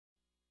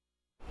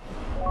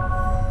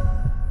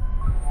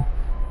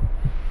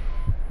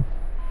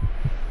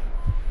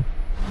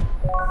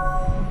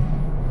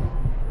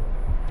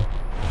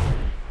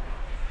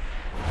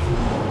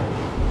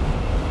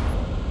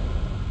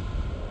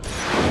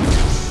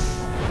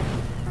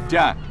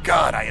John.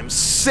 God, I am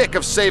sick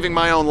of saving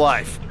my own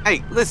life.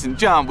 Hey, listen,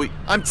 John,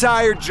 I'm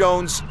tired,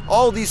 Jones.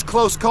 All these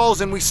close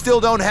calls and we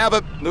still don't have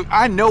a... Look,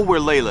 I know where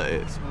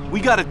Layla is. We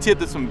got a tip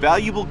that some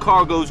valuable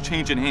cargo's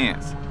changing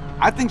hands.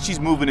 I think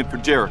she's moving it for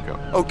Jericho.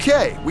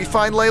 Okay, we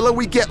find Layla,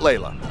 we get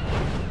Layla.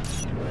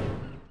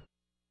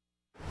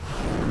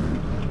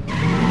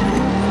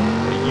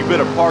 You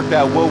better park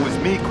that woe is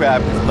me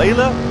crap, because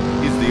Layla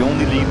is the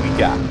only lead we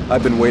got.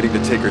 I've been waiting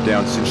to take her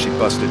down since she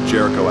busted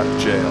Jericho out of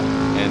jail.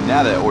 And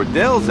now that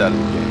Ordell's out of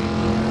the game.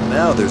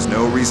 Now there's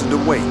no reason to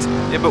wait.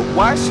 Yeah, but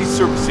why is she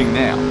surfacing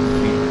now? I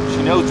mean,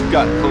 she knows you've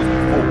gotten close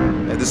before.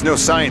 And there's no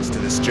science to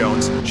this,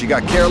 Jones. She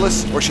got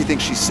careless, or she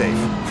thinks she's safe.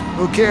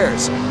 Who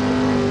cares?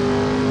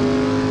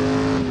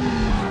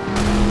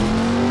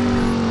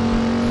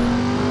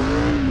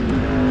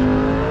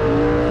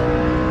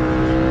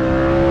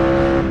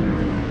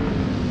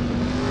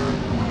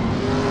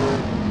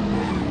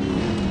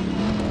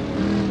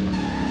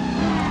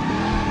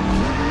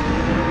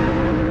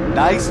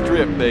 Nice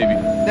trip, baby.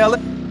 Now,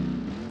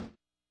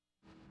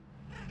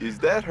 is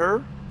that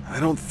her? I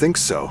don't think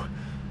so.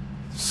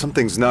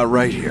 Something's not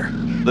right here.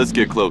 Let's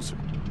get closer.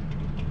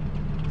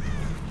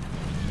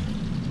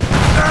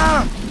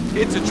 Ah!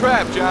 It's a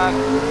trap, John.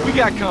 We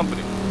got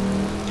company.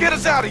 Get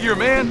us out of here,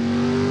 man.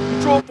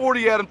 Control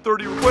 40 Adam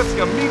 30 requesting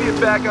immediate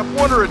backup.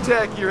 Under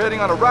attack here heading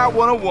on a Route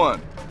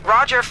 101.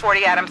 Roger,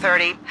 40 Adam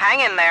 30.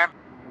 Hang in there.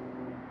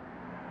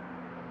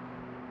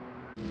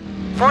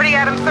 40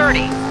 Adam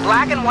 30.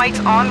 Black and white's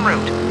en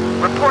route.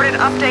 Reported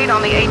update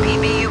on the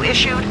APB you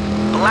issued.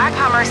 Black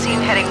Hummer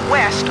seen heading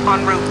west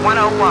on Route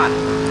 101.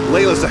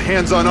 Layla's a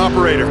hands-on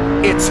operator.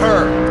 It's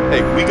her.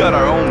 Hey, we got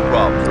our own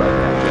problems right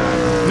now,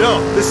 John.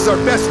 No, this is our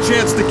best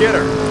chance to get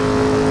her.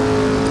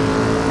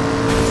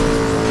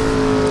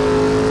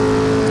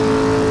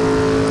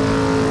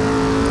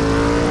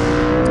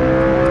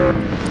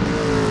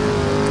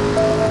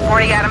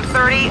 Adam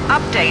 30,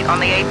 update on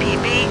the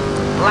APB.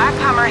 Black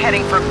Hummer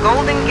heading for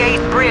Golden Gate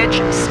Bridge,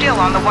 still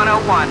on the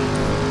 101.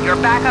 Your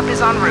backup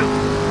is en route.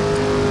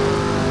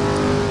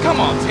 Come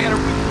on, Tanner,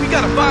 we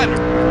gotta find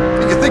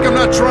her. You think I'm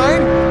not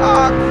trying?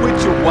 Ah,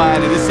 quit your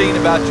whining. This ain't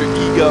about your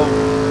ego.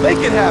 Make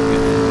it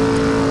happen.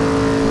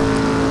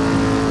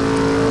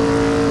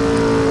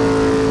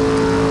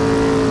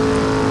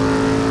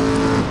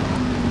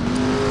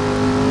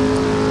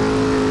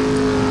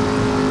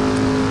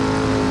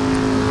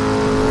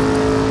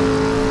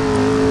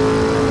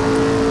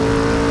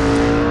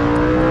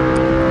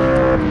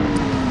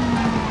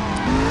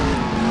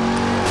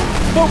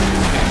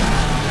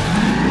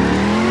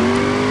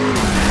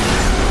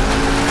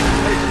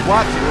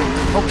 Watch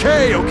it.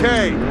 Okay,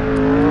 okay.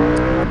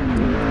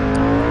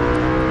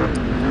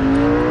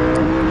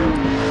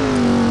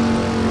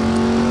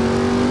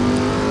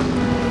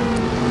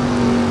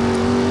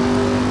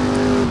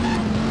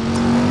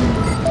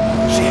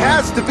 She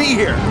has to be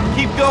here.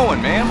 Keep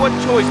going, man. What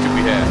choice do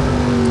we have?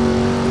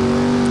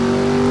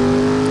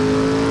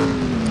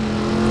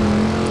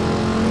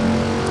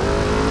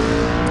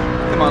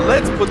 Come on,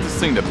 let's put this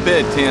thing to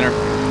bed, Tanner.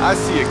 I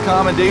see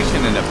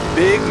accommodation and a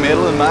big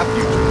medal in my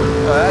future.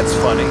 That's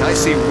funny. I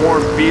see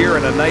warm beer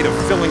and a night of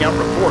filling out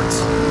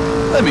reports.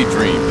 Let me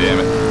dream, damn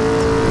it.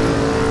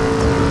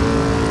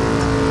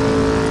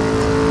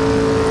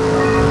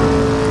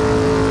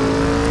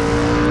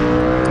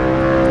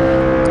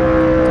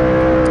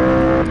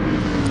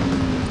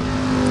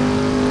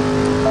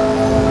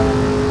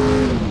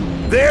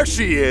 There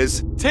she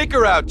is. Take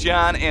her out,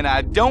 John, and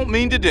I don't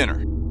mean to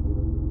dinner.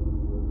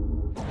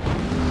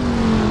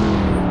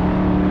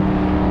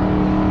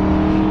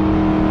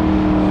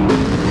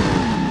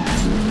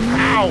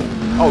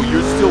 Oh,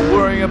 you're still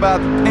worrying about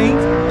the paint?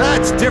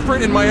 That's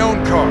different in my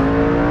own car.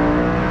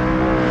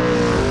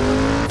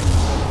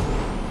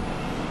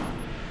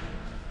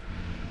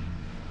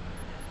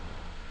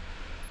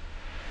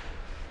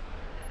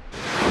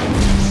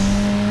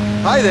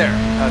 Hi there.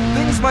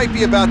 Things might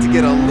be about to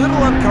get a little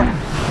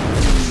uncomfortable.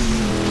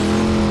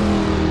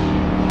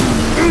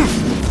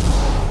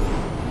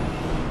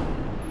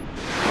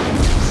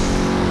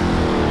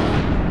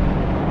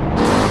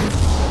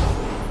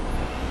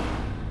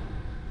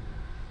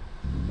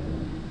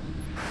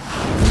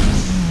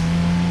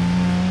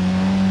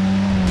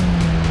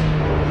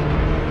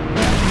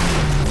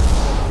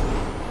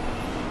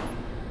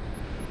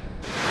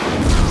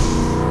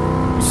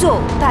 So,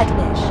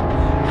 Padmesh,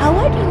 how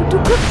are you to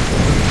cook?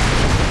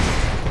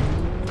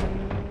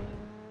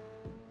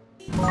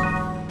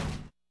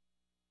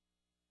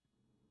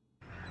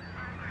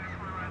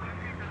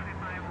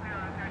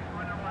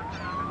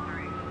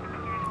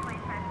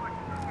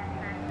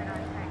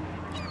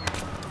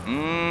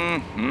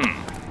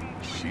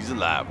 She's a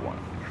live one.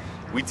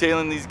 We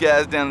tailing these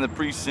guys down in the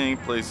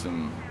precinct, play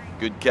some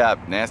good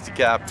cop, nasty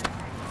cop.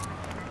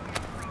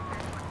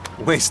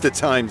 Waste of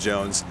time,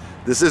 Jones.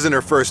 This isn't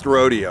her first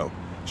rodeo.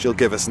 She'll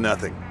give us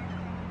nothing.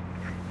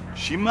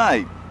 She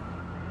might.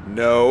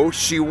 No,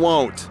 she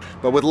won't.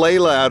 But with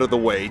Layla out of the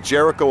way,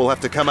 Jericho will have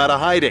to come out of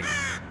hiding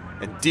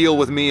and deal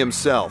with me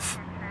himself.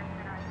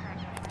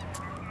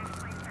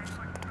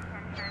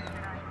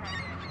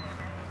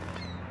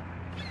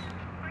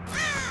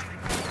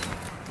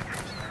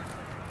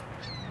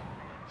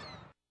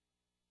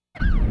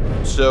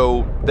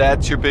 So,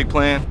 that's your big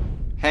plan?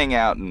 Hang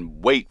out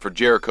and wait for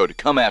Jericho to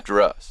come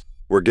after us.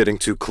 We're getting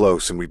too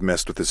close and we've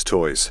messed with his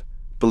toys.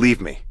 Believe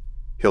me,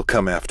 he'll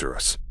come after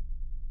us.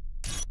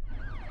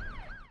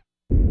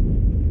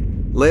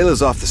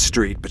 Layla's off the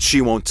street, but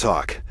she won't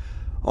talk.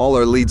 All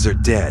our leads are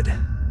dead.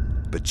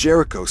 But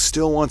Jericho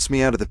still wants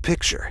me out of the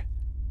picture.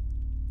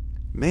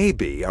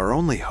 Maybe our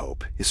only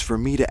hope is for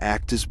me to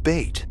act as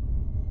bait.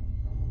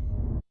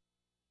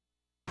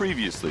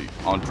 Previously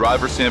on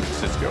Driver San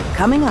Francisco.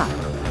 Coming up,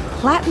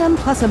 platinum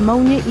plus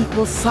ammonia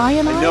equals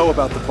cyanide? I know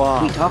about the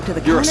bomb. We talked to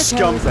the You're a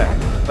counterterrorism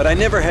scumbag, but I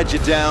never had you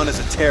down as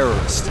a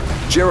terrorist.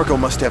 Jericho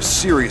must have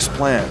serious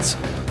plans.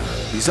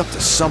 He's up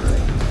to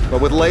something.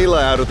 But with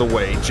Layla out of the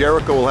way,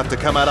 Jericho will have to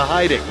come out of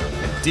hiding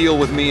and deal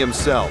with me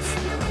himself.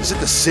 Is it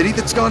the city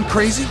that's gone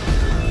crazy?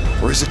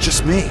 Or is it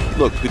just me?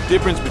 Look, the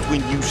difference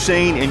between you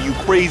sane and you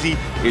crazy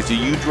is that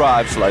you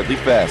drive slightly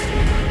faster.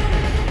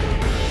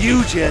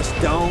 You just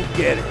don't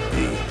get it,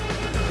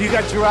 D. You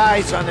got your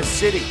eyes on the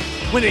city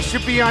when it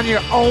should be on your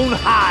own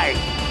hide.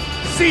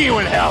 See you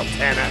in hell,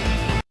 Tanner.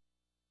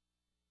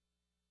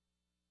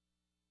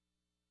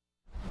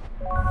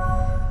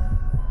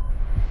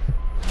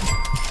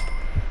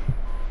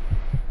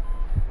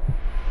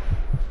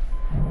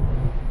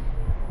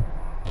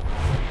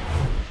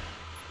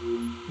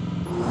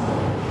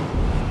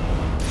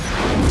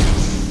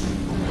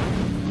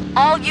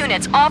 All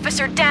units,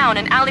 officer down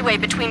in alleyway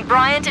between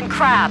Bryant and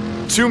Crab.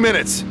 2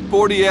 minutes.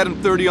 40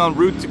 Adam 30 en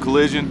route to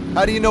collision.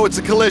 How do you know it's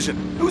a collision?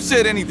 Who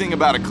said anything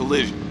about a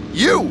collision?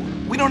 You!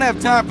 We don't have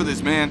time for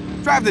this, man.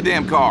 Drive the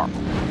damn car.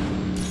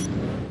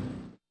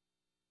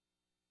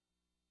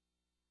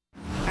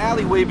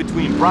 Alleyway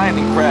between Bryant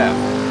and Crab.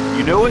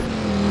 You know it?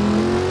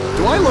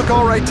 Do I look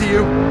all right to you?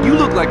 You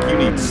look like you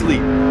need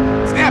sleep.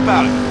 Snap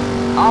out of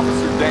it.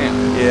 Officer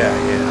down. Yeah.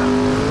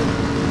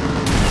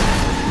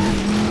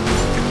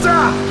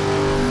 Stop!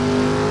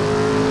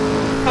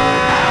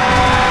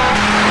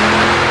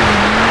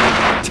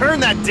 Turn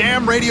that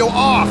damn radio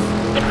off!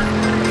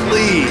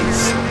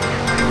 Please.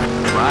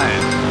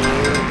 Ryan.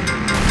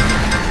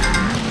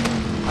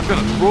 I'm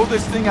gonna throw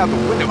this thing out the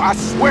window, I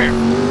swear!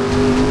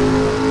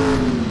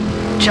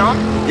 John,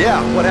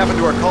 Yeah, what happened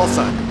to our call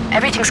sign?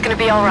 everything's gonna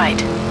be all right.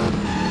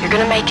 You're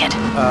gonna make it.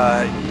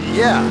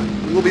 Yeah.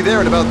 We'll be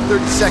there in about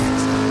 30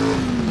 seconds.